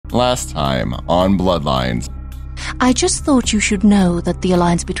Last time on Bloodlines. I just thought you should know that the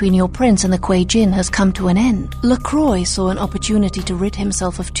alliance between your prince and the Kuei Jin has come to an end. Lacroix saw an opportunity to rid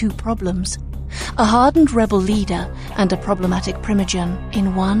himself of two problems: a hardened rebel leader and a problematic primogen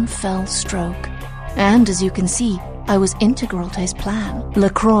in one fell stroke. And as you can see, I was integral to his plan.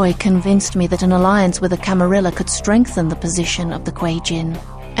 Lacroix convinced me that an alliance with a Camarilla could strengthen the position of the Kuei Jin.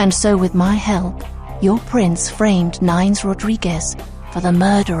 And so with my help, your prince framed Nines Rodriguez for the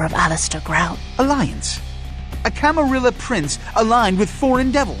murder of Alistair Grout. Alliance? A Camarilla prince aligned with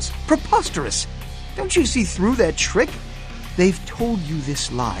foreign devils. Preposterous! Don't you see through their trick? They've told you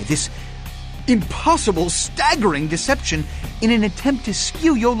this lie, this impossible, staggering deception in an attempt to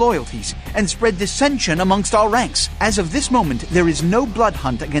skew your loyalties and spread dissension amongst our ranks. As of this moment, there is no blood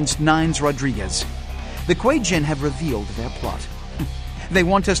hunt against Nines Rodriguez. The Kuei Jin have revealed their plot. They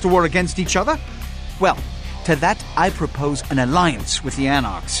want us to war against each other? Well, to that I propose an alliance with the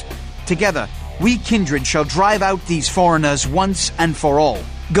Anarchs. Together, we kindred shall drive out these foreigners once and for all.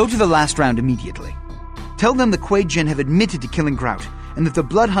 Go to the last round immediately. Tell them the Kuei Jin have admitted to killing Grout, and that the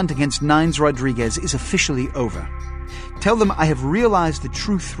blood hunt against Nines Rodriguez is officially over. Tell them I have realized the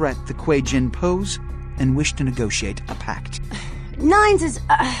true threat the Kuei Jin pose, and wish to negotiate a pact. Nines is...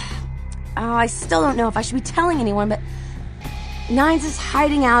 I still don't know if I should be telling anyone, but... Nines is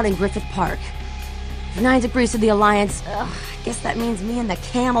hiding out in Griffith Park. If Nines agrees to the alliance, I guess that means me and the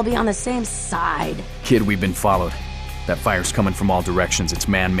Cam will be on the same side. Kid, we've been followed. That fire's coming from all directions. It's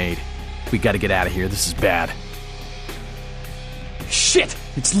man-made. We gotta get out of here. This is bad. Shit!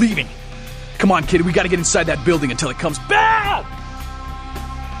 It's leaving! Come on, kid. We gotta get inside that building until it comes back!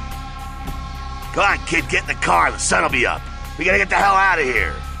 Come on, kid. Get in the car. The sun will be up. We gotta get the hell out of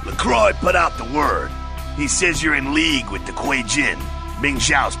here. Lacroix put out the word. He says you're in league with the Kuei Jin, Ming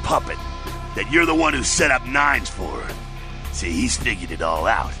Xiao's puppet. That you're the one who set up Nines for her. See, he's figured it all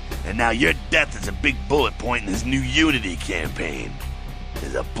out. And now your death is a big bullet point in his new Unity campaign.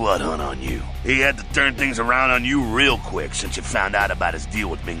 There's a blood hunt on you. He had to turn things around on you real quick since you found out about his deal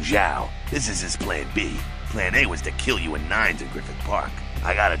with Ming Xiao. This is his plan B. Plan A was to kill you in Nines in Griffith Park.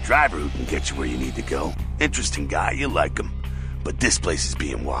 I got a driver who can get you where you need to go. Interesting guy, you like him. But this place is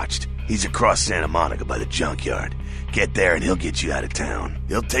being watched. He's across Santa Monica by the junkyard. Get there and he'll get you out of town.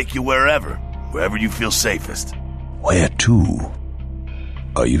 He'll take you wherever you feel safest. Where to?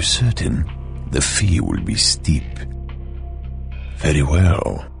 Are you certain? The fee will be steep. Very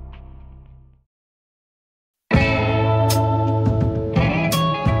well.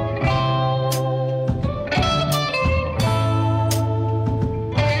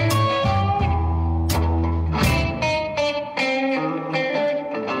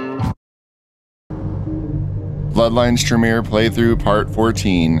 Bloodlines Tremere Playthrough Part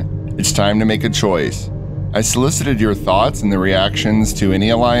 14. It's time to make a choice. I solicited your thoughts, and the reactions to any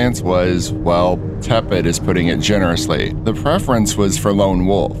alliance was, well, tepid is putting it generously. The preference was for Lone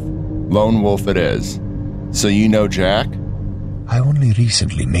Wolf. Lone Wolf it is. So you know Jack? I only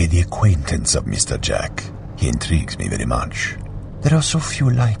recently made the acquaintance of Mr. Jack. He intrigues me very much. There are so few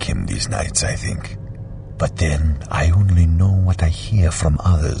like him these nights, I think. But then, I only know what I hear from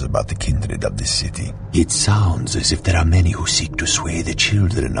others about the kindred of this city. It sounds as if there are many who seek to sway the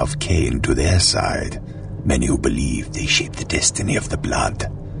children of Cain to their side. Many who believe they shape the destiny of the blood.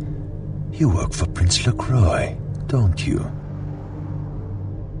 You work for Prince Lacroix, don't you?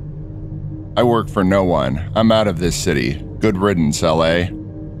 I work for no one. I'm out of this city. Good riddance, L.A.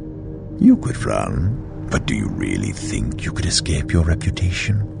 You could run, but do you really think you could escape your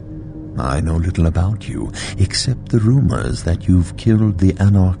reputation? I know little about you, except the rumors that you've killed the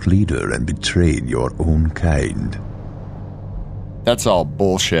Anarch leader and betrayed your own kind. That's all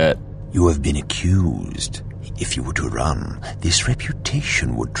bullshit. You have been accused. If you were to run, this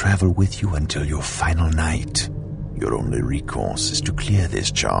reputation would travel with you until your final night. Your only recourse is to clear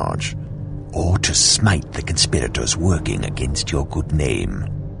this charge, or to smite the conspirators working against your good name.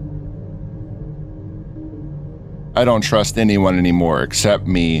 I don't trust anyone anymore except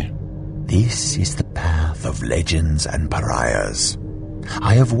me. This is the path of legends and pariahs.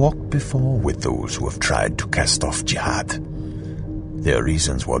 I have walked before with those who have tried to cast off jihad. Their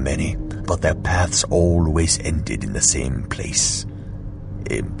reasons were many, but their paths always ended in the same place.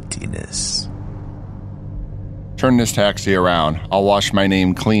 Emptiness. Turn this taxi around. I'll wash my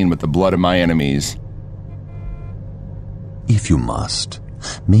name clean with the blood of my enemies. If you must.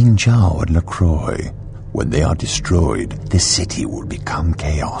 Ming Xiao and Lacroix. When they are destroyed, the city will become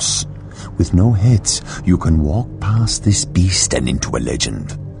chaos. With no heads, you can walk past this beast and into a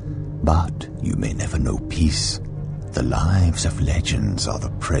legend. But you may never know peace. The lives of legends are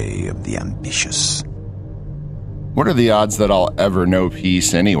the prey of the ambitious. What are the odds that I'll ever know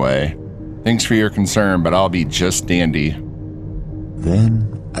peace anyway? Thanks for your concern, but I'll be just dandy.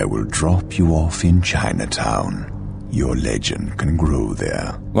 Then I will drop you off in Chinatown. Your legend can grow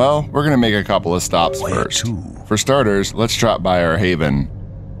there. Well, we're gonna make a couple of stops first. For starters, let's drop by our haven.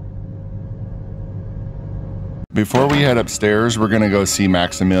 Before we head upstairs, we're gonna go see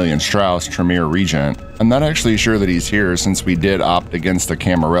Maximilian Strauss, Tremere Regent. I'm not actually sure that he's here since we did opt against the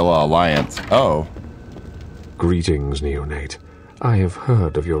Camarilla Alliance. Oh. Greetings, Neonate. I have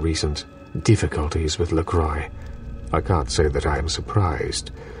heard of your recent difficulties with Lacroix. I can't say that I am surprised.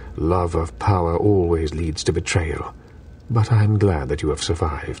 Love of power always leads to betrayal. But I'm glad that you have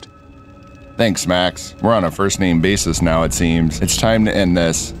survived. Thanks, Max. We're on a first-name basis now, it seems. It's time to end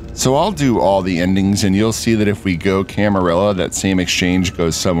this. So I'll do all the endings, and you'll see that if we go Camarilla, that same exchange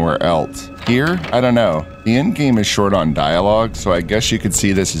goes somewhere else. Here? I don't know. The endgame is short on dialogue, so I guess you could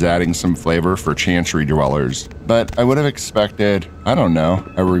see this as adding some flavor for Chantry dwellers. But I would have expected, I don't know,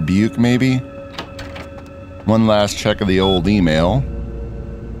 a rebuke maybe? One last check of the old email.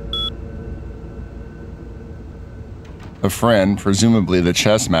 A friend, presumably the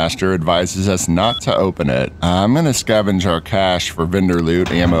chess master, advises us not to open it. I'm gonna scavenge our cache for vendor loot,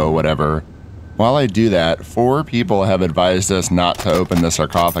 ammo, whatever. While I do that, 4 people have advised us not to open the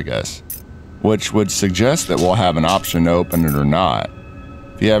sarcophagus, which would suggest that we'll have an option to open it or not.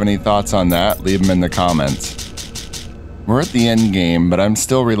 If you have any thoughts on that, leave them in the comments. We're at the end game, but I'm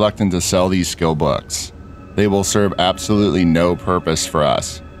still reluctant to sell these skill books. They will serve absolutely no purpose for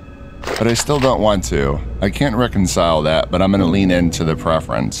us. But I still don't want to. I can't reconcile that, but I'm gonna lean into the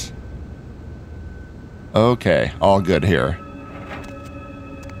preference. Okay, all good here.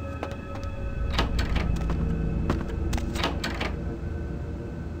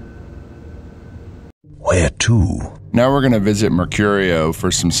 Where to? Now we're gonna visit Mercurio for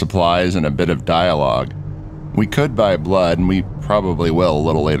some supplies and a bit of dialogue. We could buy blood, and we probably will a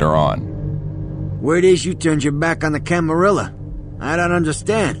little later on. Word is you turned your back on the Camarilla. I don't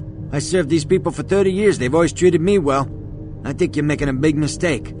understand. I served these people for 30 years. They've always treated me well. I think you're making a big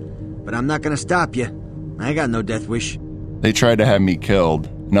mistake. But I'm not gonna stop you. I got no death wish. They tried to have me killed.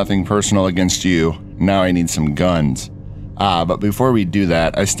 Nothing personal against you. Now I need some guns. But before we do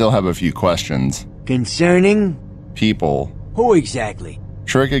that, I still have a few questions. Concerning? People. Who exactly?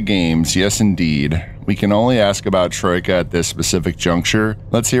 Troika Games, yes indeed. We can only ask about Troika at this specific juncture.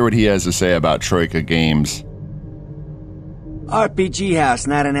 Let's hear what he has to say about Troika Games. RPG house,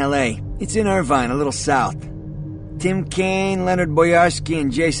 not in L.A. It's in Irvine, a little south. Tim Kaine, Leonard Boyarsky,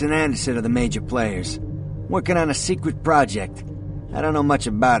 and Jason Anderson are the major players. Working on a secret project. I don't know much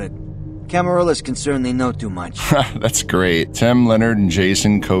about it. Camarilla's concerned they know too much. That's great. Tim, Leonard, and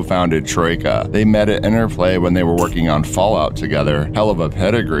Jason co-founded Troika. They met at Interplay when they were working on Fallout together. Hell of a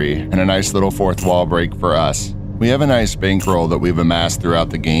pedigree, and a nice little fourth wall break for us. We have a nice bankroll that we've amassed throughout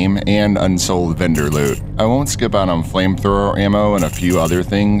the game and unsold vendor loot. I won't skip out on flamethrower ammo and a few other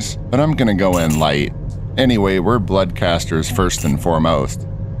things, but I'm gonna go in light. Anyway, we're bloodcasters first and foremost.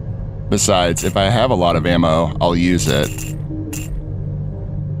 Besides, if I have a lot of ammo, I'll use it.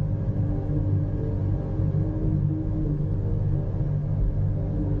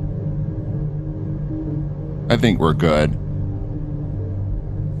 I think we're good.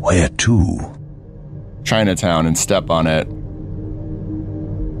 Where to? Chinatown and step on it.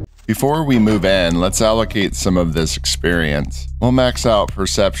 Before we move in, let's allocate some of this experience. We'll max out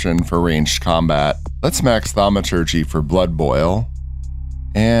Perception for ranged combat. Let's max Thaumaturgy for Blood Boil.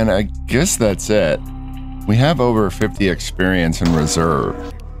 And I guess that's it. We have over 50 experience in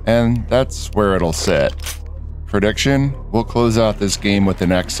reserve, and that's where it'll sit. Prediction? We'll close out this game with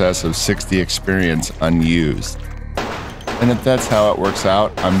an excess of 60 experience unused. And if that's how it works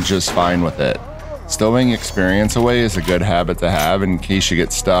out, I'm just fine with it. Stowing experience away is a good habit to have in case you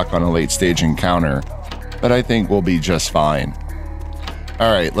get stuck on a late stage encounter, but I think we'll be just fine.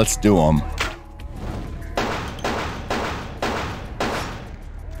 Alright, let's do them.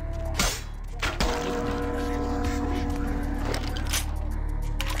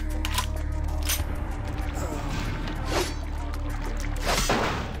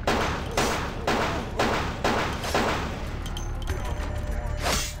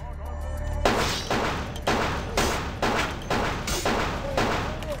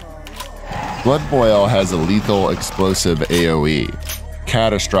 Blood Boil has a lethal explosive AoE,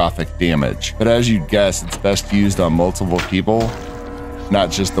 catastrophic damage, but as you'd guess, it's best used on multiple people,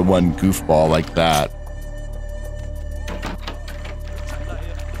 not just the one goofball like that.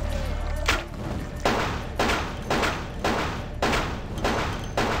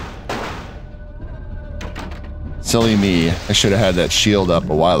 Silly me, I should have had that shield up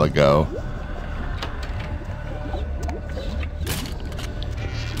a while ago.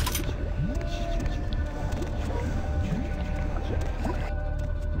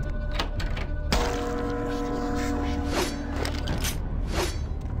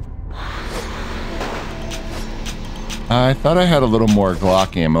 I thought I had a little more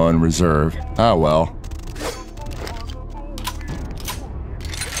Glock ammo in reserve. Ah well.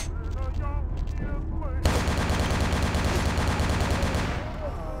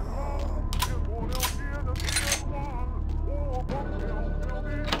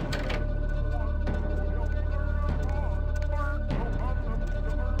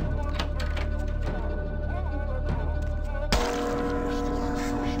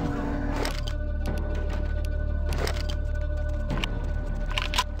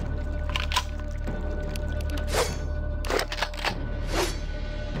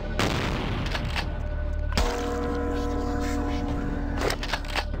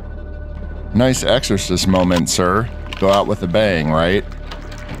 Nice exorcist moment, sir. Go out with a bang, right?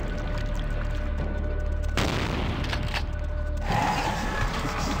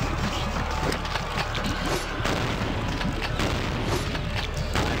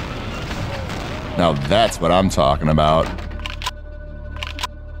 Now that's what I'm talking about.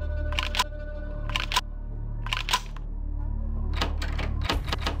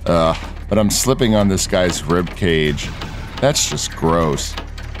 But I'm slipping on this guy's rib cage. That's just gross.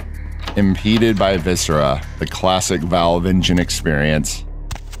 Impeded by viscera, the classic Valve engine experience.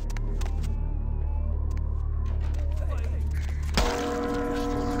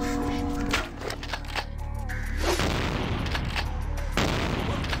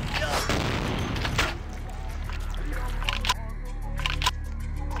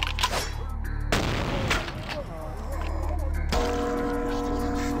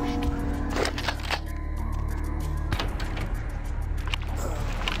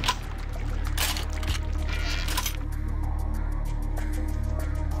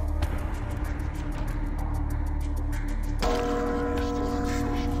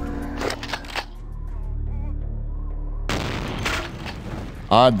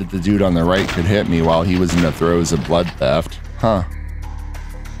 Odd that the dude on the right could hit me while he was in the throes of blood theft. Huh.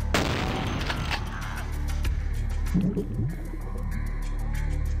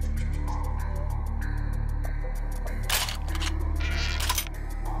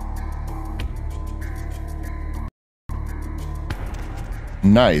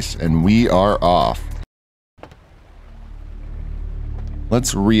 Nice, and we are off.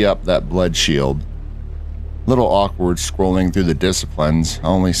 Let's re-up that blood shield. Little awkward scrolling through the disciplines,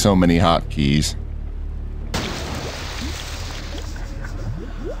 only so many hotkeys.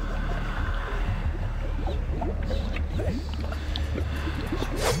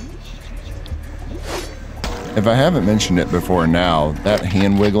 If I haven't mentioned it before now, that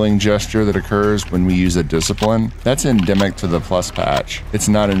hand wiggling gesture that occurs when we use a discipline, that's endemic to the plus patch. It's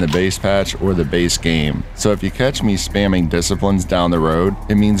not in the base patch or the base game. So if you catch me spamming disciplines down the road,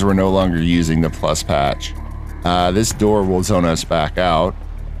 it means we're no longer using the plus patch. This door will zone us back out.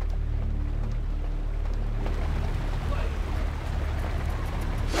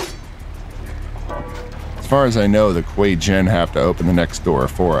 As far as I know, the Kuei Jin have to open the next door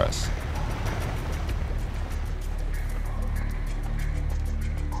for us.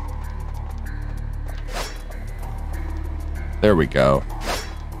 There we go.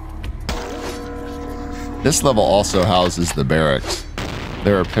 This level also houses the barracks.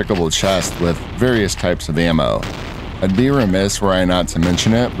 There are pickable chests with various types of ammo. I'd be remiss were I not to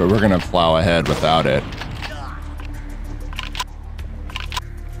mention it, but we're gonna plow ahead without it.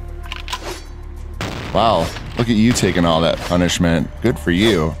 Wow, look at you taking all that punishment. Good for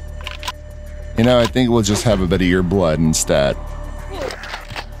you. You know, I think we'll just have a bit of your blood instead.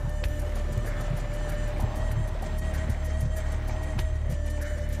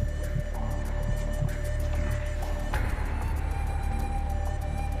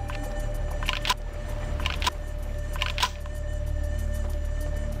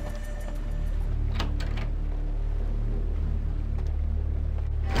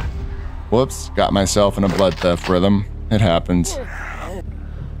 Whoops, got myself in a blood theft rhythm. It happens.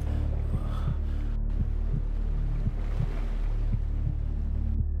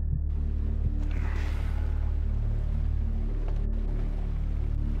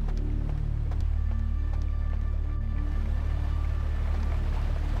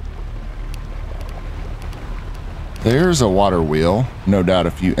 There's a water wheel. No doubt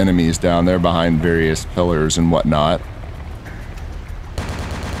a few enemies down there behind various pillars and whatnot.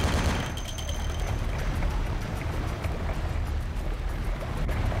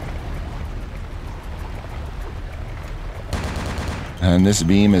 And this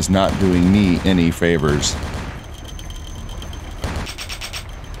beam is not doing me any favors.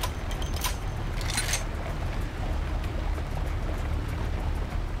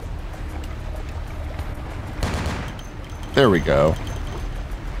 There we go.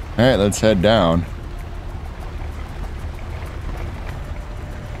 Alright, let's head down.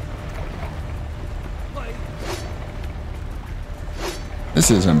 This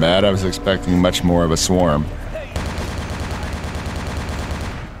isn't bad. I was expecting much more of a swarm.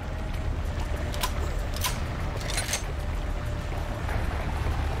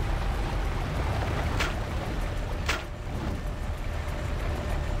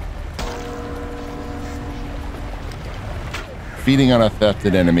 Feeding on a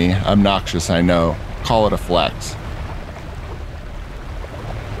thefted enemy, obnoxious I know, call it a flex.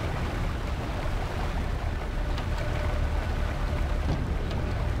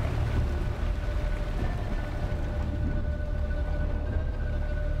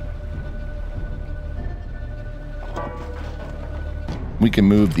 We can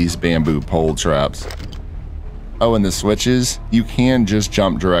move these bamboo pole traps. Oh, and the switches, you can just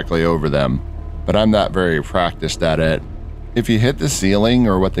jump directly over them, but I'm not very practiced at it. If you hit the ceiling,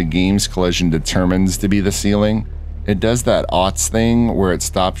 or what the game's collision determines to be the ceiling, it does that aughts thing where it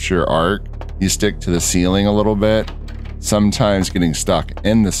stops your arc. You stick to the ceiling a little bit, sometimes getting stuck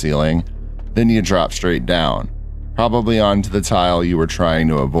in the ceiling, then you drop straight down, probably onto the tile you were trying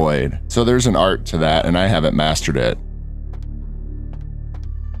to avoid. So there's an art to that, and I haven't mastered it.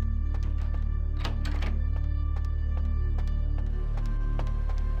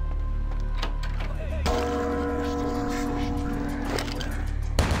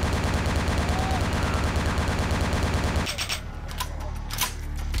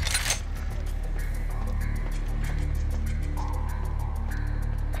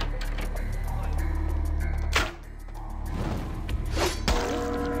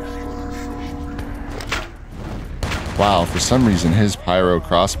 Wow, for some reason his pyro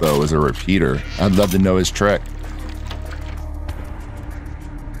crossbow was a repeater. I'd love to know his trick.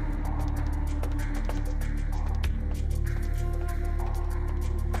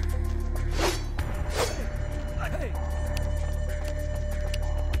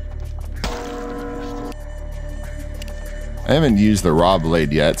 I haven't used the raw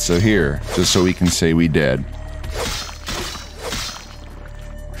blade yet, so here, just so we can say we did.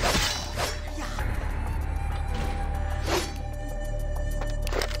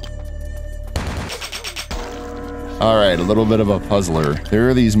 Alright, a little bit of a puzzler. There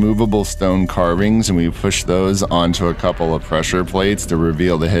are these movable stone carvings, and we push those onto a couple of pressure plates to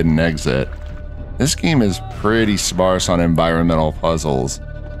reveal the hidden exit. This game is pretty sparse on environmental puzzles,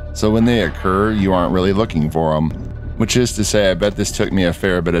 so when they occur, you aren't really looking for them. Which is to say, I bet this took me a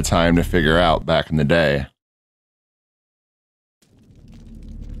fair bit of time to figure out back in the day.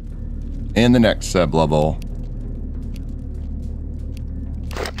 And the next sub-level.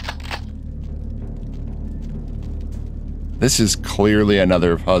 This is clearly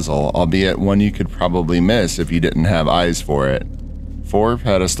another puzzle, albeit one you could probably miss if you didn't have eyes for it. 4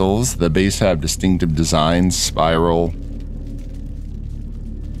 pedestals, the base have distinctive designs, spiral,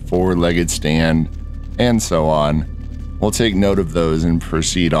 4-legged stand, and so on. We'll take note of those and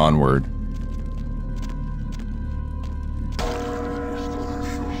proceed onward.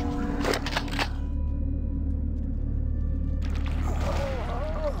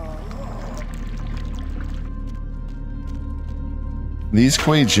 These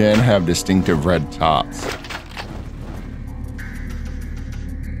Kuei Jin have distinctive red tops.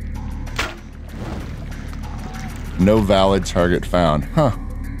 No valid target found. Huh.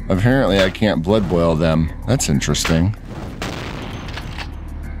 Apparently I can't blood boil them. That's interesting.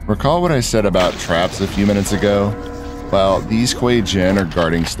 Recall what I said about traps a few minutes ago? Well, these Kuei Jin are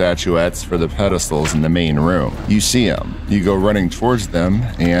guarding statuettes for the pedestals in the main room. You see them, you go running towards them,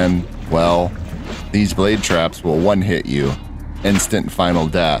 and, well, these blade traps will one-hit you. Instant final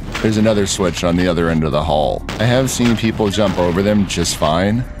death. There's another switch on the other end of the hall. I have seen people jump over them just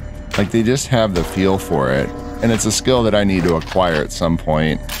fine. Like they just have the feel for it. And it's a skill that I need to acquire at some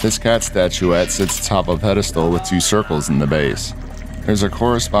point. This cat statuette sits atop a pedestal with 2 circles in the base. There's a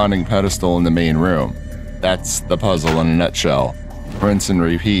corresponding pedestal in the main room. That's the puzzle in a nutshell. Rinse and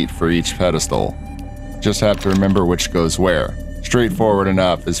repeat for each pedestal. Just have to remember which goes where. Straightforward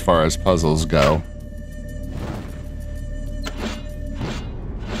enough as far as puzzles go.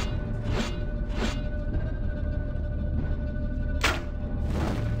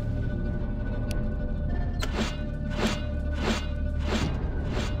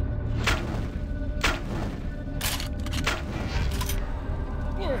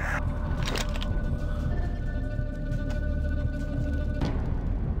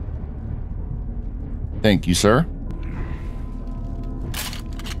 Thank you, sir.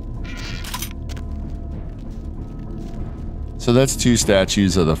 So that's 2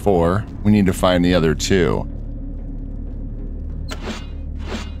 statues of the 4. We need to find the other 2.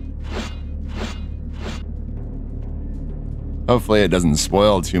 Hopefully it doesn't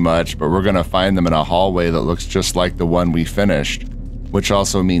spoil too much, but we're gonna find them in a hallway that looks just like the one we finished. which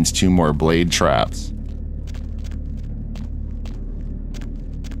also means 2 more blade traps.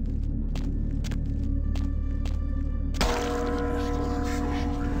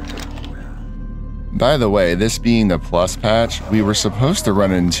 By the way, this being the plus patch, we were supposed to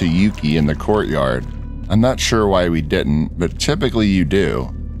run into Yuki in the courtyard. I'm not sure why we didn't, but typically you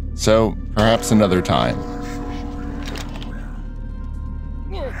do. So, perhaps another time.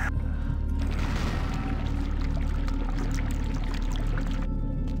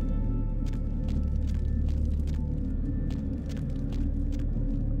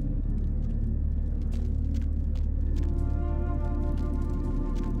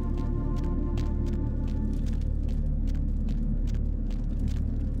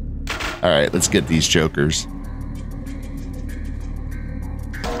 Alright, let's get these jokers.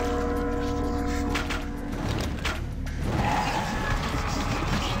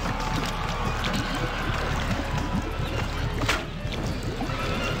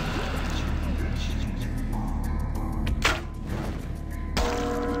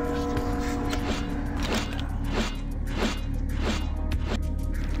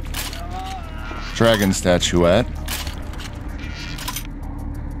 Dragon statuette.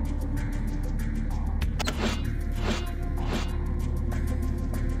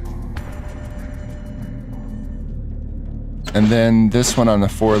 And then this one on the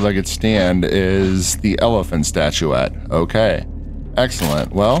 4-legged stand is the elephant statuette. Okay.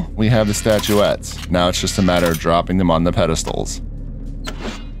 Excellent. Well, we have the statuettes. Now it's just a matter of dropping them on the pedestals.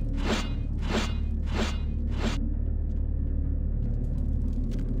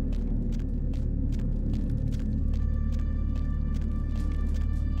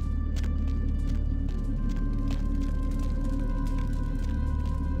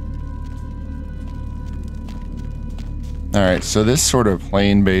 Alright, so this sort of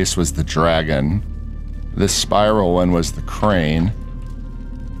plain base was the dragon. This spiral one was the crane.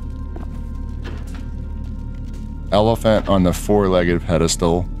 Elephant on the 4-legged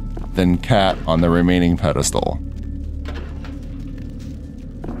pedestal, then cat on the remaining pedestal.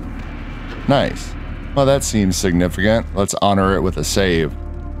 Nice. Well, that seems significant. Let's honor it with a save.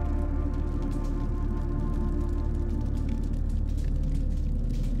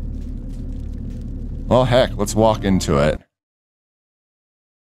 Well, heck, let's walk into it.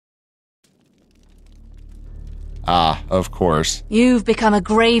 Ah, of course. You've become a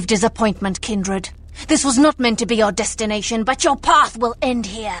grave disappointment, Kindred. This was not meant to be your destination, but your path will end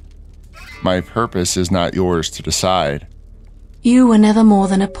here. My purpose is not yours to decide. You were never more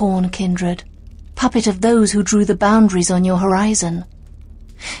than a pawn, Kindred. Puppet of those who drew the boundaries on your horizon.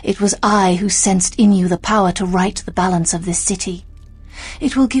 It was I who sensed in you the power to right the balance of this city.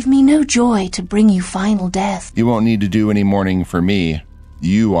 It will give me no joy to bring you final death. You won't need to do any mourning for me.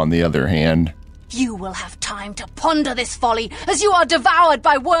 You, on the other hand. You will have time to ponder this folly as you are devoured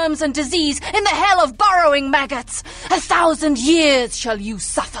by worms and disease in the hell of burrowing maggots. 1,000 years shall you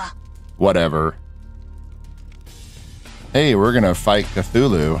suffer. Whatever. Hey, we're gonna fight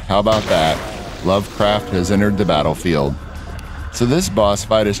Cthulhu. How about that? Lovecraft has entered the battlefield. So this boss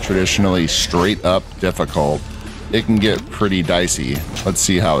fight is traditionally straight up difficult. It can get pretty dicey. Let's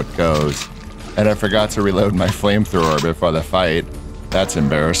see how it goes. And I forgot to reload my flamethrower before the fight. That's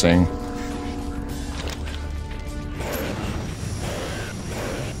embarrassing.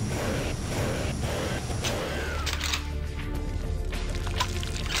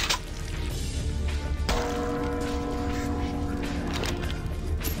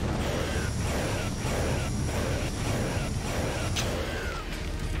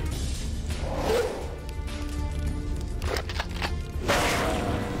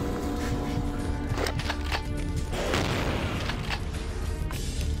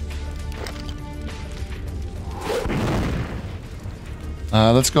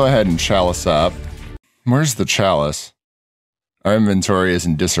 Let's go ahead and chalice up. Where's the chalice? Our inventory is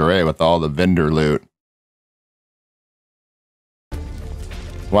in disarray with all the vendor loot.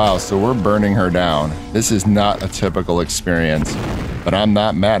 Wow, so we're burning her down. This is not a typical experience, but I'm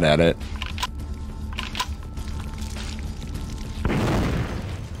not mad at it.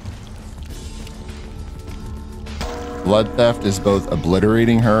 Blood theft is both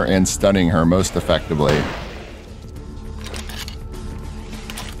obliterating her and stunning her most effectively.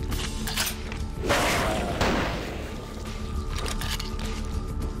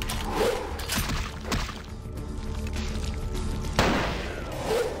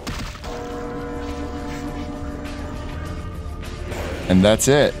 And that's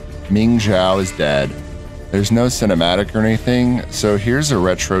it. Ming Xiao is dead. There's no cinematic or anything, so here's a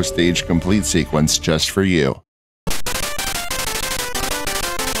retro stage complete sequence just for you.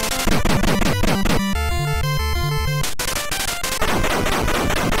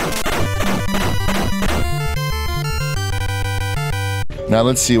 Now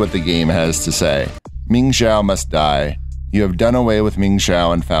let's see what the game has to say. Ming Xiao must die. You have done away with Ming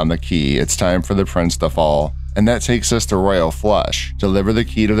Xiao and found the key. It's time for the prince to fall. And that takes us to Royal Flush. Deliver the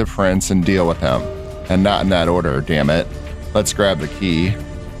key to the prince and deal with him. And not in that order, damn it. Let's grab the key.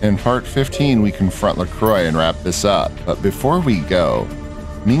 In part 15, we confront Lacroix and wrap this up. But before we go,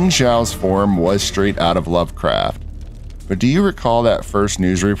 Ming Xiao's form was straight out of Lovecraft. But do you recall that first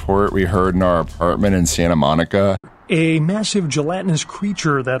news report we heard in our apartment in Santa Monica? A massive gelatinous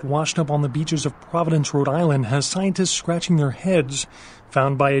creature that washed up on the beaches of Providence, Rhode Island, has scientists scratching their heads.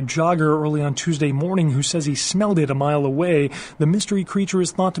 Found by a jogger early on Tuesday morning who says he smelled it a mile away, the mystery creature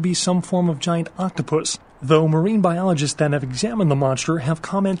is thought to be some form of giant octopus. Though marine biologists that have examined the monster have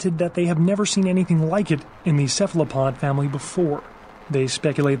commented that they have never seen anything like it in the cephalopod family before. They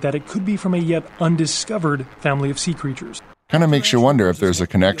speculate that it could be from a yet undiscovered family of sea creatures. Kind of makes you wonder if there's a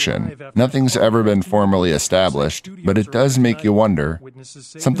connection. Nothing's ever been formally established, but it does make you wonder.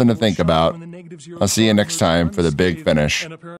 Something to think about. I'll see you next time for the big finish.